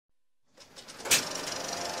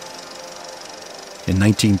In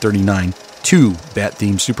 1939, two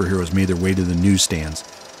Bat-themed superheroes made their way to the newsstands.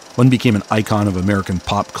 One became an icon of American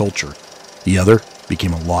pop culture. The other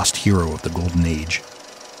became a lost hero of the Golden Age.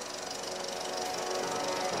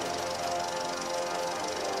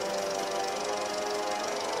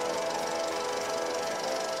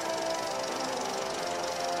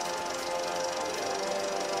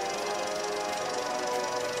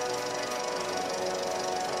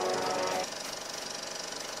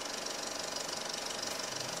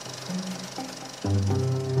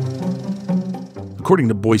 According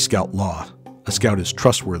to Boy Scout law, a scout is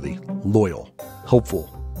trustworthy, loyal, helpful,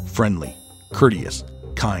 friendly, courteous,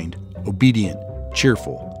 kind, obedient,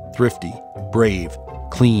 cheerful, thrifty, brave,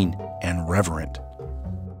 clean, and reverent.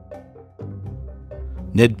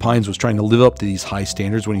 Ned Pines was trying to live up to these high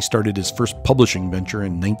standards when he started his first publishing venture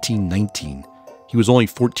in 1919. He was only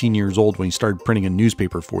 14 years old when he started printing a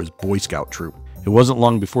newspaper for his Boy Scout troop. It wasn't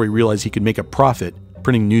long before he realized he could make a profit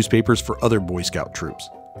printing newspapers for other Boy Scout troops.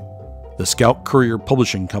 The Scout Courier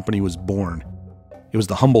Publishing Company was born. It was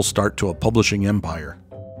the humble start to a publishing empire.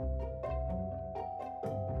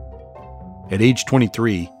 At age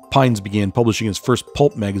 23, Pines began publishing his first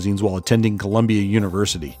pulp magazines while attending Columbia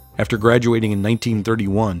University. After graduating in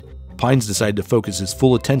 1931, Pines decided to focus his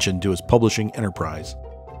full attention to his publishing enterprise.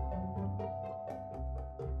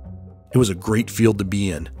 It was a great field to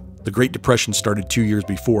be in. The Great Depression started 2 years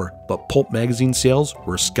before, but pulp magazine sales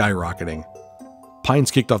were skyrocketing.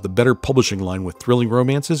 Pines kicked off the better publishing line with thrilling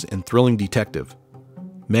romances and thrilling detective.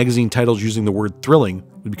 Magazine titles using the word thrilling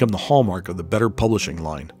would become the hallmark of the better publishing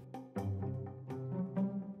line.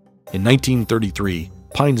 In 1933,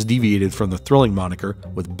 Pines deviated from the thrilling moniker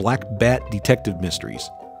with Black Bat Detective Mysteries.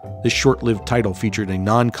 This short-lived title featured a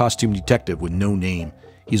non-costume detective with no name.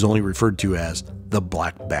 He's only referred to as the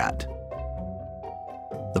Black Bat.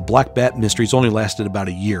 The Black Bat Mysteries only lasted about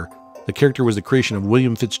a year. The character was the creation of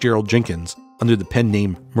William Fitzgerald Jenkins under the pen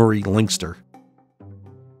name Murray Linkster.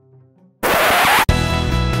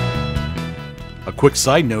 A quick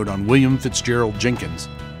side note on William Fitzgerald Jenkins.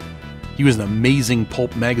 He was an amazing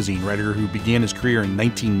pulp magazine writer who began his career in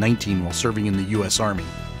 1919 while serving in the U.S. Army.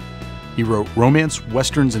 He wrote romance,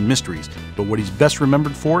 westerns, and mysteries, but what he's best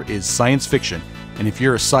remembered for is science fiction, and if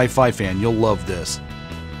you're a sci-fi fan, you'll love this.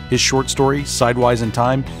 His short story, Sidewise in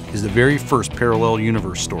Time, is the very first parallel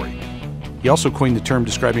universe story. He also coined the term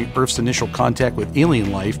describing Earth's initial contact with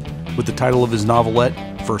alien life with the title of his novelette,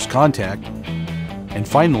 First Contact. And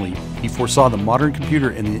finally, he foresaw the modern computer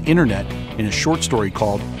and the internet in a short story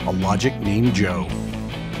called A Logic Named Joe.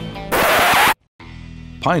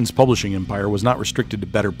 Pines' publishing empire was not restricted to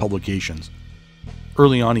better publications.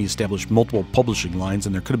 Early on, he established multiple publishing lines,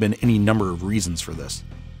 and there could have been any number of reasons for this.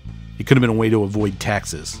 It could have been a way to avoid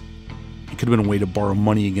taxes. It could have been a way to borrow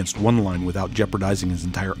money against one line without jeopardizing his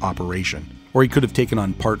entire operation. Or he could have taken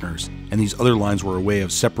on partners, and these other lines were a way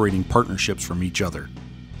of separating partnerships from each other.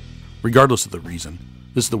 Regardless of the reason,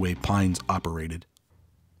 this is the way Pines operated.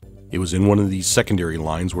 It was in one of these secondary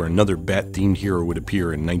lines where another Bat-themed hero would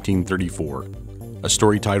appear in 1934. A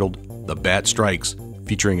story titled The Bat Strikes,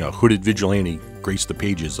 featuring a hooded vigilante, graced the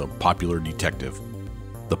pages of Popular Detective.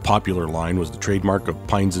 The Popular line was the trademark of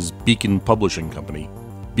Pines' Beacon Publishing Company.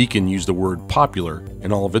 Beacon used the word popular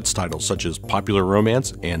in all of its titles, such as popular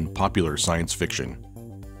romance and popular science fiction.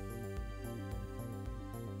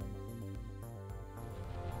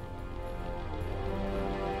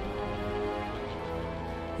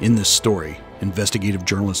 In this story, investigative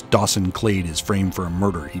journalist Dawson Clade is framed for a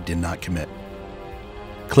murder he did not commit.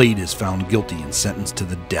 Clade is found guilty and sentenced to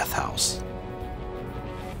the death house.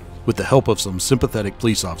 With the help of some sympathetic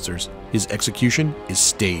police officers, his execution is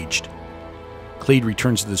staged. Clade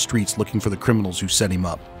returns to the streets looking for the criminals who set him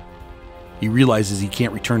up. He realizes he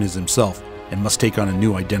can't return as himself and must take on a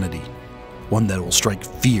new identity, one that will strike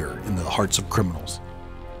fear into the hearts of criminals.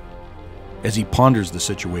 As he ponders the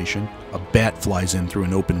situation, a bat flies in through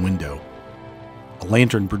an open window. A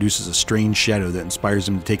lantern produces a strange shadow that inspires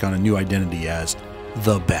him to take on a new identity as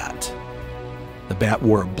the Bat. The Bat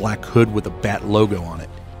wore a black hood with a bat logo on it.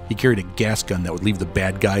 He carried a gas gun that would leave the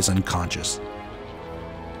bad guys unconscious.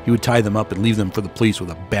 He would tie them up and leave them for the police with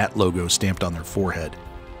a bat logo stamped on their forehead.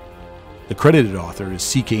 The credited author is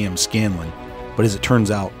C.K.M. Scanlon, but as it turns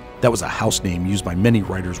out, that was a house name used by many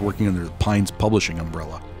writers working under the Pines publishing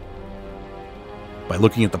umbrella. By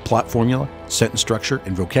looking at the plot formula, sentence structure,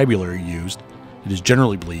 and vocabulary used, it is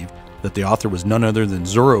generally believed that the author was none other than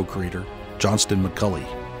Zorro creator Johnston McCulley.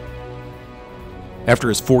 After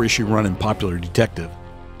his 4-issue run in Popular Detective,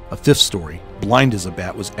 a 5th story, Blind as a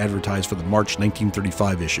Bat, was advertised for the March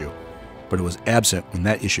 1935 issue, but it was absent when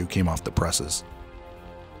that issue came off the presses.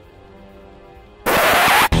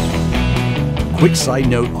 quick side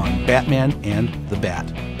note on Batman and the Bat.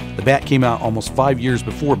 The Bat came out almost 5 years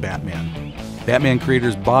before Batman. Batman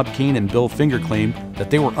creators Bob Kane and Bill Finger claimed that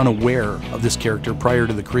they were unaware of this character prior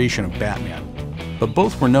to the creation of Batman, but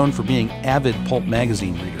both were known for being avid Pulp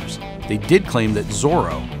Magazine readers. They did claim that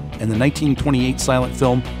Zorro and the 1928 silent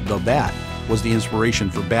film The Bat was the inspiration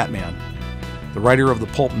for Batman. The writer of the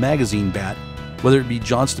Pulp Magazine Bat, whether it be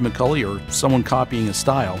Johnston McCulley or someone copying his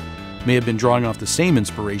style, may have been drawing off the same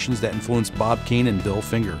inspirations that influenced Bob Kane and Bill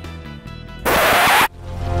Finger.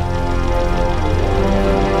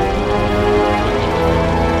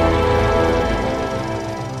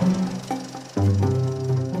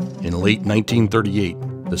 In late 1938,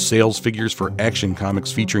 the sales figures for Action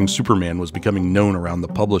Comics featuring Superman was becoming known around the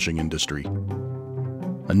publishing industry.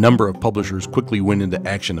 A number of publishers quickly went into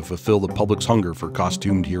action to fulfill the public's hunger for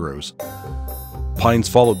costumed heroes. Pines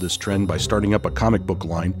followed this trend by starting up a comic book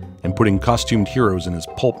line and putting costumed heroes in his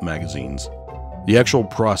pulp magazines. The actual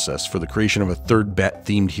process for the creation of a third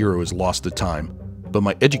Bat-themed hero is lost to time, but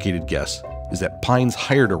my educated guess is that Pines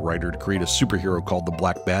hired a writer to create a superhero called the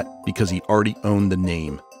Black Bat because he already owned the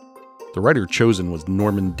name. The writer chosen was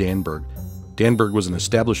Norman Danberg. Danberg was an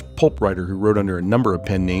established pulp writer who wrote under a number of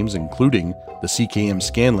pen names, including the CKM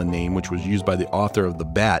Scanlon name, which was used by the author of The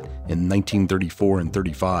Bat in 1934 and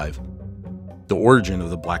 35. The origin of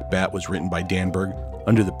the Black Bat was written by Danberg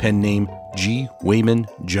under the pen name G. Wayman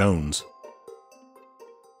Jones.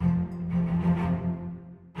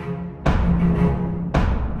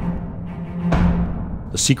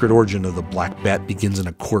 The secret origin of the Black Bat begins in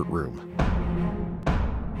a courtroom.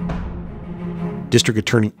 District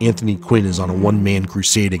Attorney Anthony Quinn is on a one-man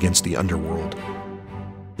crusade against the underworld.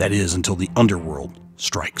 That is, until the underworld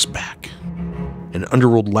strikes back. An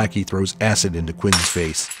underworld lackey throws acid into Quinn's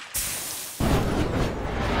face.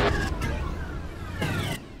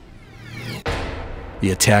 The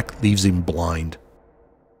attack leaves him blind.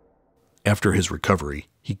 After his recovery,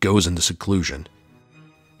 he goes into seclusion.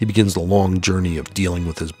 He begins the long journey of dealing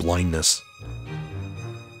with his blindness.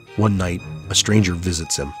 One night, a stranger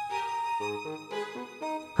visits him.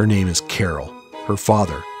 Her name is Carol. Her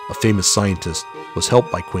father, a famous scientist, was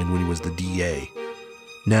helped by Quinn when he was the DA.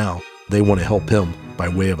 Now, they want to help him by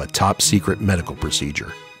way of a top-secret medical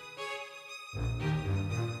procedure.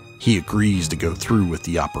 He agrees to go through with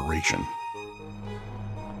the operation.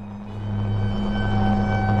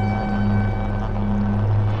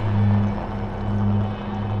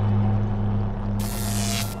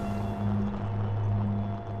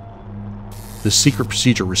 This secret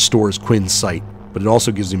procedure restores Quinn's sight, but it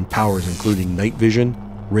also gives him powers including night vision,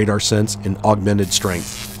 radar sense, and augmented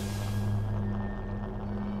strength.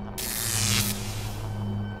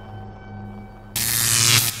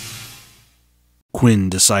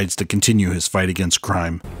 Quinn decides to continue his fight against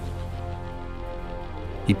crime.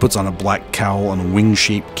 He puts on a black cowl and a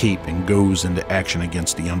wing-shaped cape and goes into action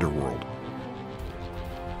against the underworld.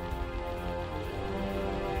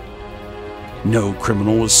 No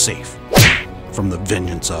criminal is safe from the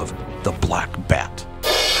vengeance of the Black Bat.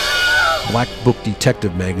 Black Book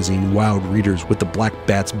Detective magazine wowed readers with the Black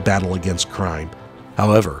Bat's battle against crime.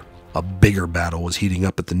 However, a bigger battle was heating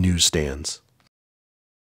up at the newsstands.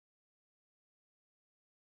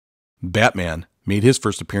 Batman made his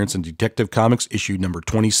first appearance in Detective Comics issue number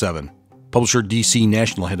 27. Publisher DC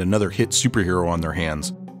National had another hit superhero on their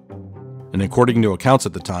hands. And according to accounts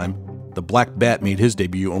at the time, the Black Bat made his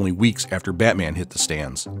debut only weeks after Batman hit the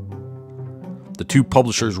stands. The two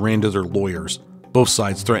publishers ran to their lawyers. Both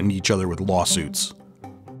sides threatened each other with lawsuits.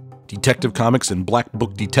 Detective Comics and Black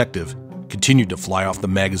Book Detective continued to fly off the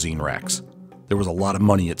magazine racks. There was a lot of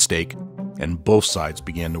money at stake, and both sides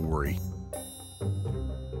began to worry.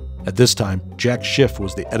 At this time, Jack Schiff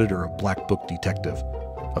was the editor of Black Book Detective.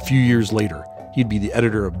 A few years later, he'd be the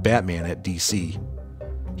editor of Batman at DC.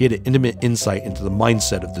 He had an intimate insight into the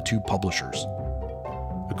mindset of the two publishers.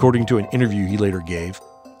 According to an interview he later gave,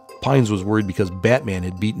 Pines was worried because Batman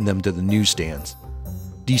had beaten them to the newsstands.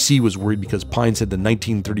 DC was worried because Pines had the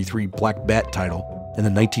 1933 Black Bat title and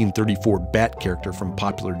the 1934 Bat character from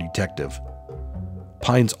Popular Detective.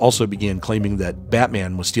 Pines also began claiming that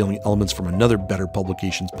Batman was stealing elements from another Better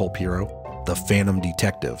Publications pulp hero, the Phantom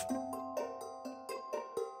Detective.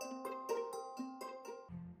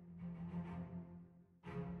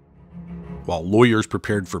 While lawyers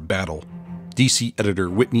prepared for battle, DC editor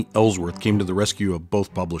Whitney Ellsworth came to the rescue of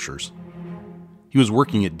both publishers. He was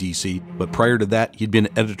working at DC, but prior to that, he'd been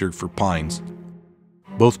editor for Pines.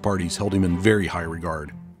 Both parties held him in very high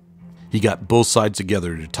regard. He got both sides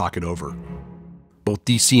together to talk it over. Both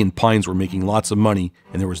DC and Pines were making lots of money,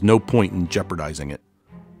 and there was no point in jeopardizing it.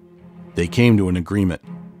 They came to an agreement.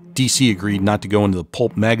 DC agreed not to go into the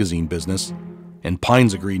pulp magazine business. and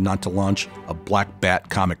Pines agreed not to launch a Black Bat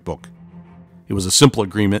comic book. It was a simple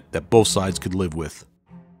agreement that both sides could live with.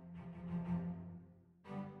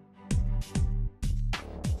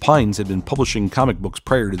 Pines had been publishing comic books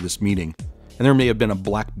prior to this meeting, and there may have been a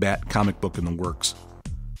Black Bat comic book in the works.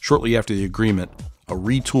 Shortly after the agreement, a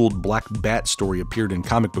retooled Black Bat story appeared in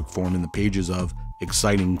comic book form in the pages of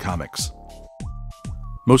Exciting Comics.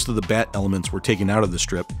 Most of the Bat elements were taken out of the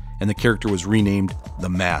strip, and the character was renamed The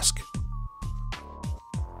Mask.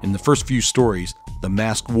 In the first few stories, the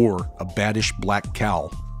Mask wore a baddish black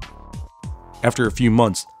cowl. After a few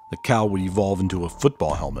months, the cowl would evolve into a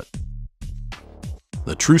football helmet.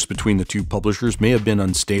 The truce between the two publishers may have been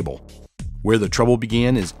unstable. Where the trouble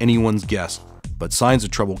began is anyone's guess, but signs of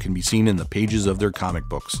trouble can be seen in the pages of their comic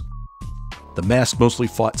books. The Mask mostly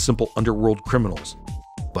fought simple underworld criminals,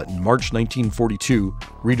 but in March 1942,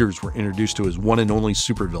 readers were introduced to his one and only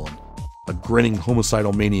supervillain, a grinning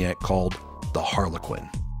homicidal maniac called the Harlequin.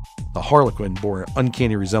 The Harlequin bore an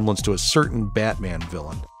uncanny resemblance to a certain Batman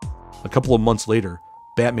villain. A couple of months later,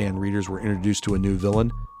 Batman readers were introduced to a new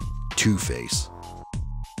villain, Two-Face.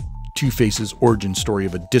 Two-Face's origin story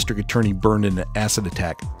of a district attorney burned in an acid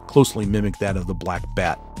attack closely mimicked that of the Black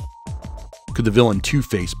Bat. Could the villain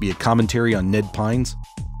Two-Face be a commentary on Ned Pines?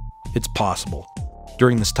 It's possible.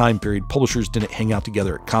 During this time period, publishers didn't hang out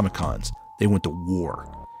together at Comic-Cons. They went to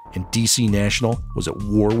war, and DC National was at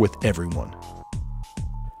war with everyone.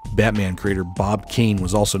 Batman creator Bob Kane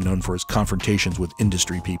was also known for his confrontations with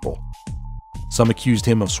industry people. Some accused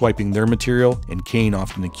him of swiping their material, and Kane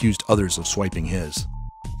often accused others of swiping his.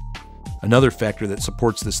 Another factor that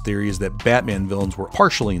supports this theory is that Batman villains were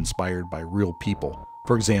partially inspired by real people.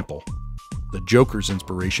 For example, the Joker's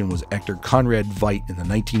inspiration was actor Conrad Veidt in the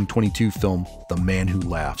 1922 film The Man Who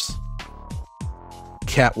Laughs.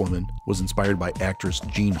 Catwoman was inspired by actress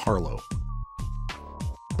Jean Harlow.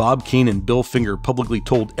 Bob Kane and Bill Finger publicly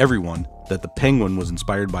told everyone that the Penguin was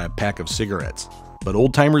inspired by a pack of cigarettes, but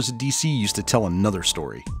old-timers at DC used to tell another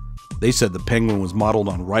story. They said the Penguin was modeled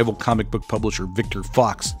on rival comic book publisher Victor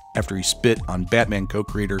Fox after he spit on Batman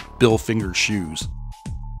co-creator Bill Finger's shoes.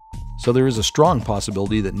 So there is a strong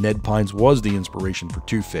possibility that Ned Pines was the inspiration for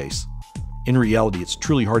Two-Face. In reality, it's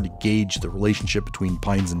truly hard to gauge the relationship between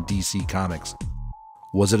Pines and DC Comics.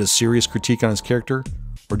 Was it a serious critique on his character,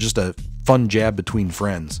 or just a fun jab between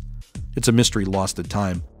friends? It's a mystery lost to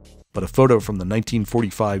time, but a photo from the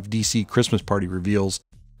 1945 DC Christmas party reveals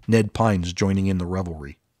Ned Pines joining in the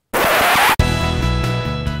revelry.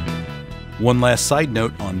 One last side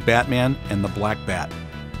note on Batman and the Black Bat.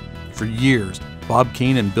 For years, Bob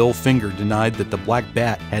Kane and Bill Finger denied that the Black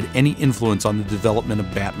Bat had any influence on the development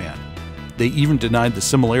of Batman. They even denied the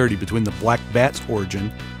similarity between the Black Bat's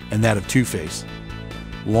origin and that of Two-Face.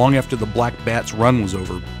 Long after the Black Bat's run was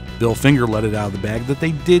over, Bill Finger let it out of the bag that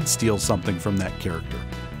they did steal something from that character.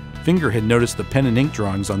 Finger had noticed the pen and ink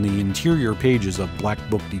drawings on the interior pages of Black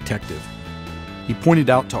Book Detective. He pointed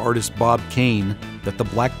out to artist Bob Kane that the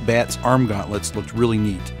Black Bat's arm gauntlets looked really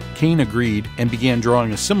neat. Kane agreed and began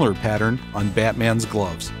drawing a similar pattern on Batman's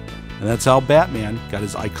gloves. And that's how Batman got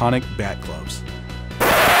his iconic bat gloves.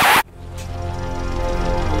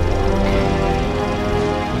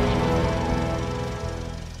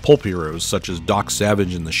 Pulp heroes such as Doc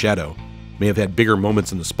Savage and the Shadow may have had bigger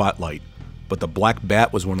moments in the spotlight, but the Black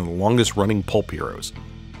Bat was one of the longest running pulp heroes.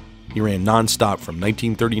 He ran non-stop from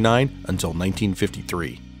 1939 until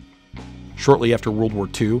 1953. Shortly after World War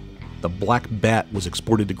II, the Black Bat was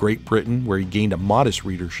exported to Great Britain, where he gained a modest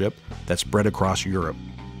readership that spread across Europe.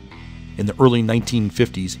 In the early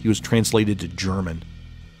 1950s, he was translated to German.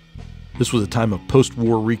 This was a time of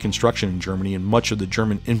post-war reconstruction in Germany, and much of the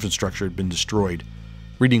German infrastructure had been destroyed.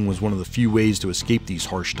 Reading was one of the few ways to escape these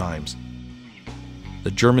harsh times.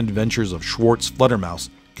 The German adventures of Schwartz Fledermaus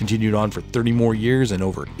continued on for 30 more years and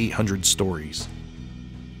over 800 stories.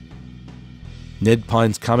 Ned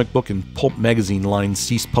Pines' comic book and Pulp Magazine lines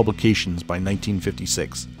ceased publications by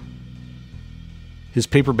 1956. His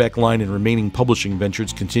paperback line and remaining publishing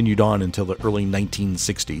ventures continued on until the early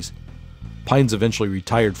 1960s. Pines eventually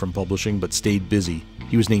retired from publishing but stayed busy.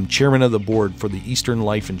 He was named chairman of the board for the Eastern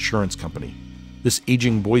Life Insurance Company. This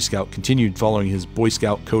aging Boy Scout continued following his Boy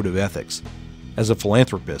Scout code of ethics. As a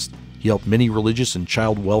philanthropist, he helped many religious and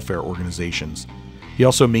child welfare organizations. He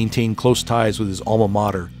also maintained close ties with his alma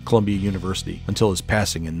mater, Columbia University, until his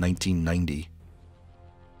passing in 1990.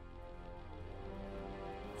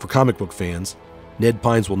 For comic book fans, Ned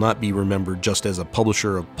Pines will not be remembered just as a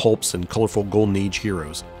publisher of pulps and colorful Golden Age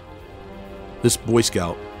heroes. This Boy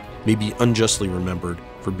Scout may be unjustly remembered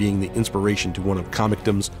for being the inspiration to one of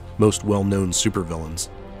comicdom's most well-known supervillains.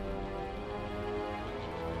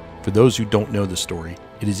 For those who don't know the story,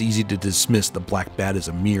 it is easy to dismiss the Black Bat as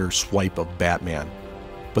a mere swipe of Batman.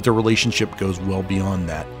 But their relationship goes well beyond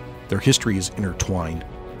that. Their history is intertwined.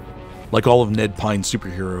 Like all of Ned Pine's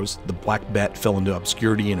superheroes, the Black Bat fell into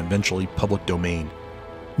obscurity and eventually public domain.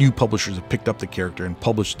 New publishers have picked up the character and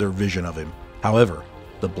published their vision of him. However,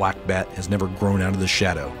 the Black Bat has never grown out of the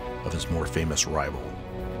shadow of his more famous rival.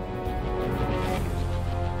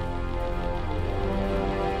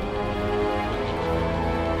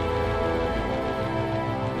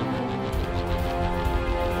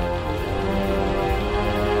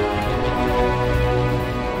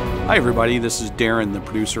 Hi everybody, this is Darren, the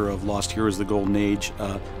producer of Lost Heroes: The Golden Age.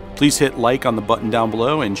 Please hit like on the button down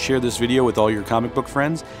below and share this video with all your comic book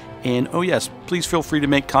friends. And oh yes, please feel free to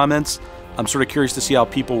make comments. I'm sort of curious to see how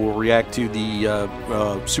people will react to the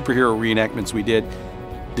superhero reenactments we did.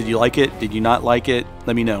 Did you like it? Did you not like it?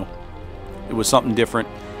 Let me know. It was something different.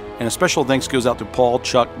 And a special thanks goes out to Paul,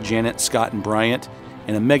 Chuck, Janet, Scott, and Bryant.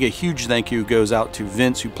 And a mega huge thank you goes out to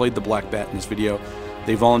Vince, who played the Black Bat in this video.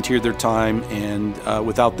 They volunteered their time, and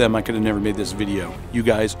without them I could have never made this video. You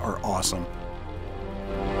guys are awesome.